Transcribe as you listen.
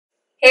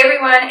Hey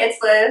everyone, it's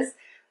Liz.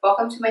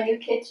 Welcome to my new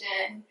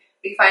kitchen.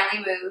 We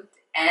finally moved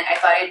and I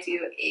thought I'd do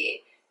a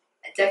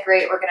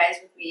decorate, organize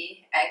with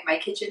me at my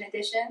kitchen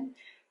edition.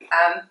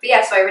 But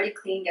yeah, so I already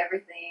cleaned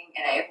everything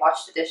and I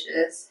washed the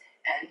dishes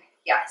and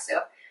yeah,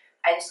 so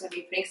I'm just going to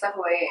be putting stuff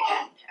away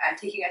and I'm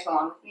taking you guys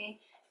along with me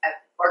at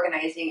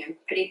organizing and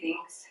putting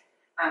things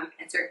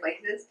in certain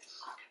places.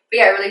 But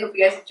yeah, I really hope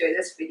you guys enjoy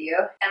this video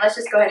and let's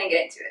just go ahead and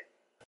get into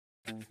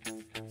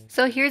it.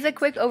 So here's a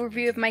quick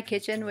overview of my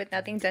kitchen with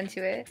nothing done to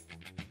it.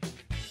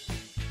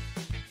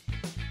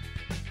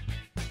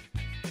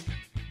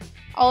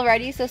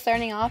 Alrighty, so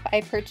starting off, I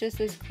purchased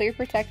this clear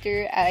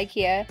protector at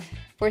IKEA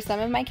for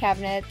some of my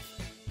cabinets.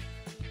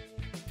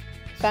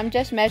 So I'm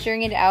just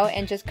measuring it out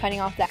and just cutting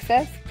off the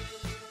excess.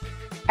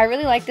 I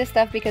really like this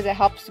stuff because it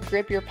helps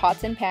grip your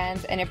pots and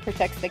pans and it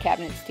protects the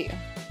cabinets too.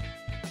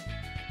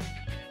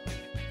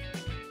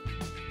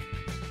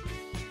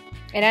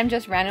 And I'm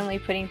just randomly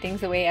putting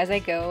things away as I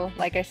go.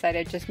 Like I said,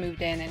 I just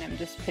moved in and I'm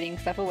just putting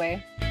stuff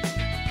away.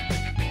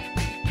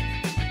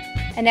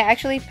 And I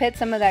actually put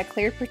some of that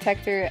clear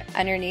protector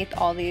underneath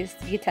all these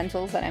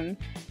utensils that I'm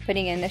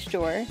putting in this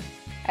drawer.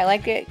 I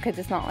like it because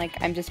it's not like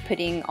I'm just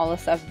putting all the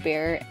stuff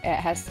bare. It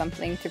has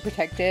something to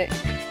protect it.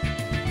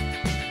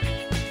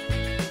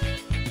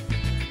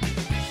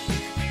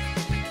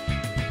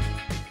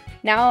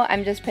 Now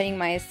I'm just putting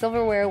my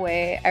silverware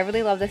away. I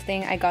really love this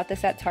thing. I got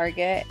this at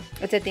Target.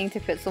 It's a thing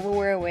to put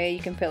silverware away. You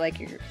can put like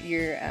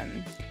your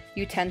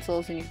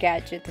utensils and your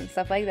gadgets and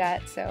stuff like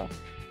that. So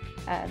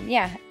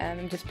yeah,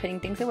 I'm just putting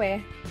things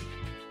away.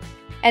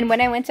 And when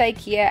I went to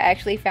IKEA, I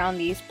actually found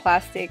these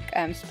plastic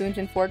spoons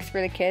and forks for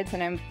the kids,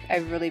 and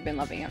I've really been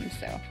loving them.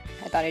 So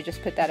I thought I'd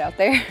just put that out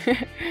there.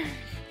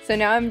 So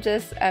now I'm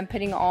just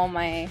putting all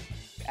my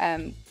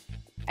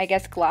I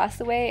guess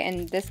glass away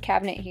in this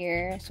cabinet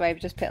here. So I've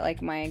just put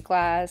like my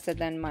glass and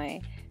then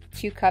my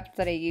 2 cups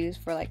that I use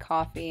for like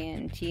coffee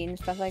and tea and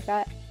stuff like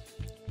that,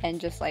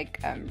 and just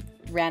like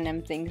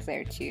random things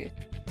there too.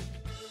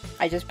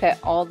 I just put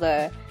all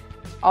the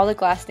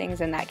glass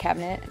things in that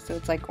cabinet so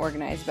it's like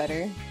organized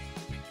better.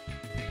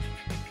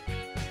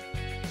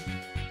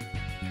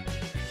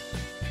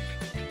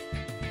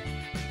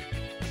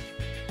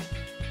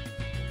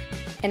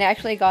 And I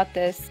actually got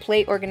this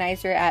plate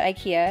organizer at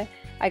IKEA.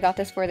 I got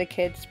this for the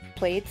kids'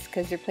 plates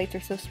because their plates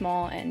are so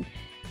small and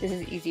this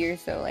is easier,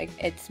 so like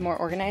it's more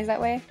organized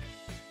that way.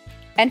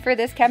 And for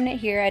this cabinet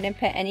here, I didn't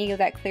put any of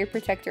that clear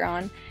protector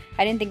on.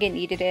 I didn't think it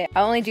needed it.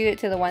 I only do it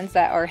to the ones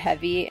that are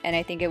heavy and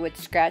I think it would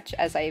scratch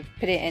as I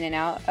put it in and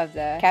out of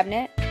the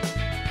cabinet.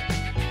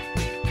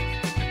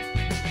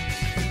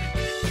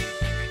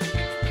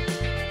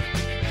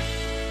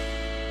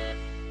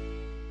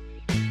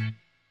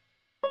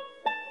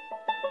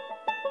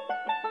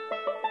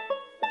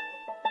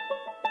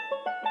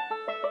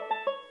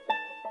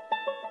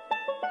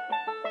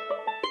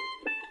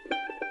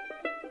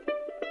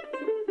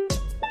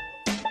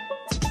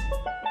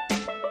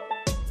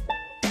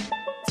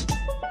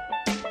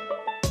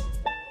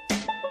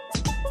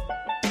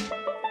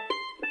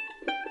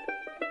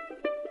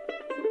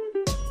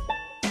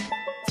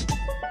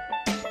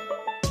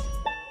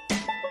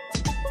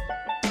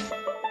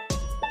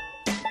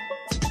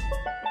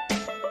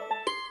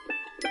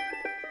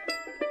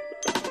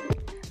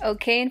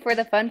 Okay, and for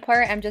the fun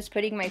part, I'm just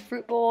putting my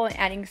fruit bowl and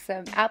adding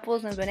some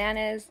apples and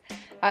bananas.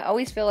 I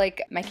always feel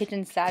like my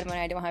kitchen's sad when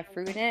I don't have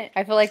fruit in it.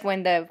 I feel like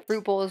when the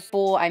fruit bowl is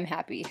full, I'm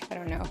happy. I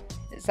don't know.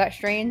 Is that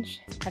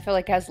strange? I feel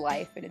like it has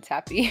life and it's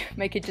happy.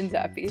 My kitchen's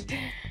happy.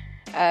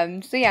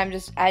 So yeah, I'm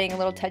just adding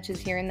little touches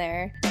here and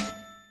there.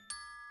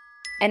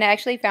 And I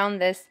actually found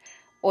this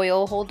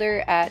oil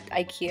holder at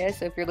IKEA,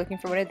 so if you're looking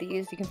for one of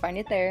these, you can find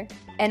it there.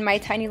 And my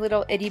tiny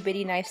little itty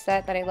bitty knife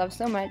set that I love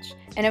so much.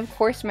 And of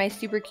course my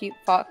super cute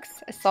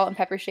Fox salt and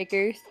pepper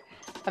shakers.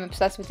 I'm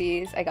obsessed with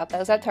these. I got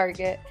those at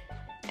Target.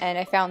 And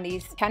I found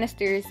these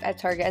canisters at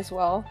Target as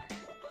well.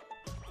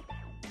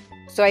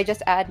 So I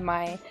just add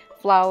my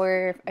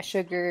flour,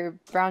 sugar,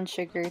 brown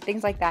sugar,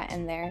 things like that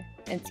in there.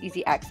 It's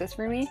easy access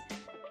for me.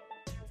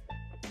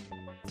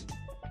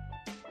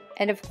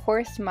 And of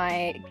course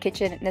my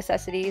kitchen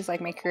necessities like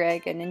my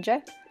Keurig and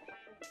Ninja.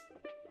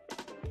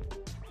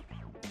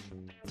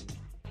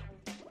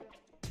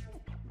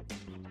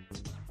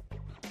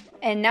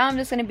 And now I'm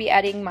just going to be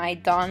adding my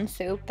Dawn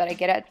soap that I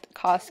get at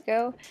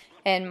Costco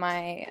and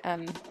my, I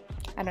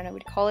don't know,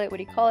 what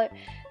do you call it?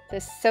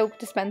 The soap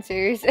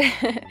dispensers.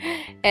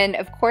 And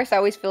of course I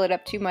always fill it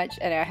up too much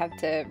and I have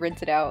to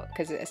rinse it out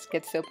because it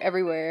gets soap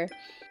everywhere.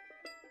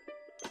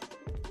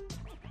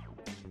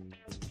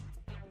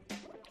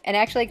 And I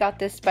actually got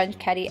this sponge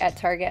caddy at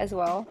Target as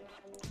well.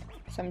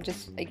 So I'm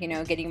just, like, you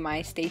know, getting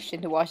my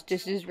station to wash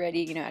dishes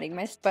ready, you know, adding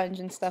my sponge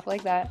and stuff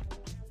like that.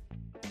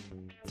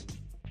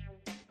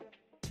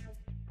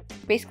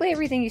 Basically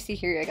everything you see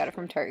here, I got it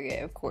from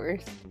Target, of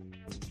course.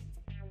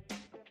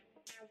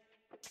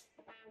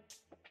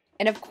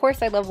 And of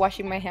course I love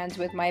washing my hands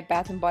with my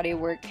Bath & Body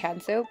Works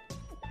hand soap.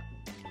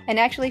 And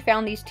I actually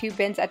found these 2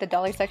 bins at the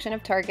dollar section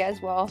of Target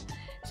as well.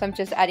 So I'm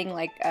just adding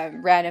like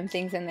random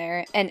things in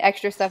there and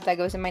extra stuff that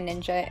goes in my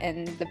Ninja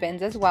and the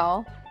bins as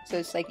well. so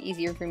it's like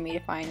easier for me to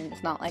find and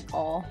it's not like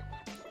all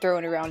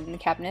thrown around in the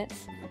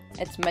cabinets.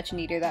 It's much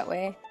neater that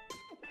way.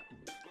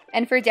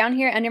 And for down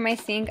here under my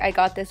sink, I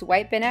got this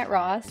white bin at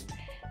Ross,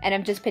 and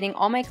I'm just putting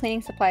all my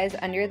cleaning supplies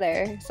under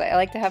there. So I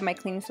like to have my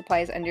cleaning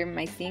supplies under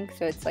my sink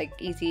so it's like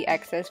easy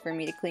access for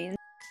me to clean.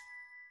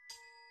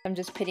 I'm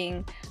just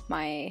putting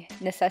my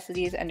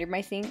necessities under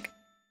my sink.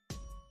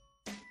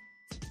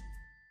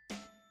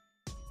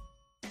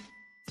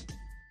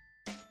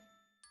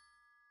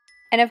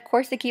 And of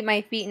course, to keep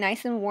my feet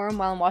nice and warm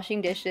while I'm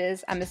washing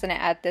dishes, I'm just going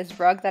to add this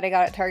rug that I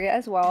got at Target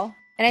as well.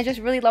 And I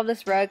just really love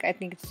this rug. I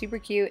think it's super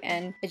cute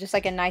and it's just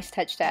like a nice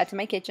touch to add to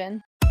my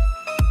kitchen.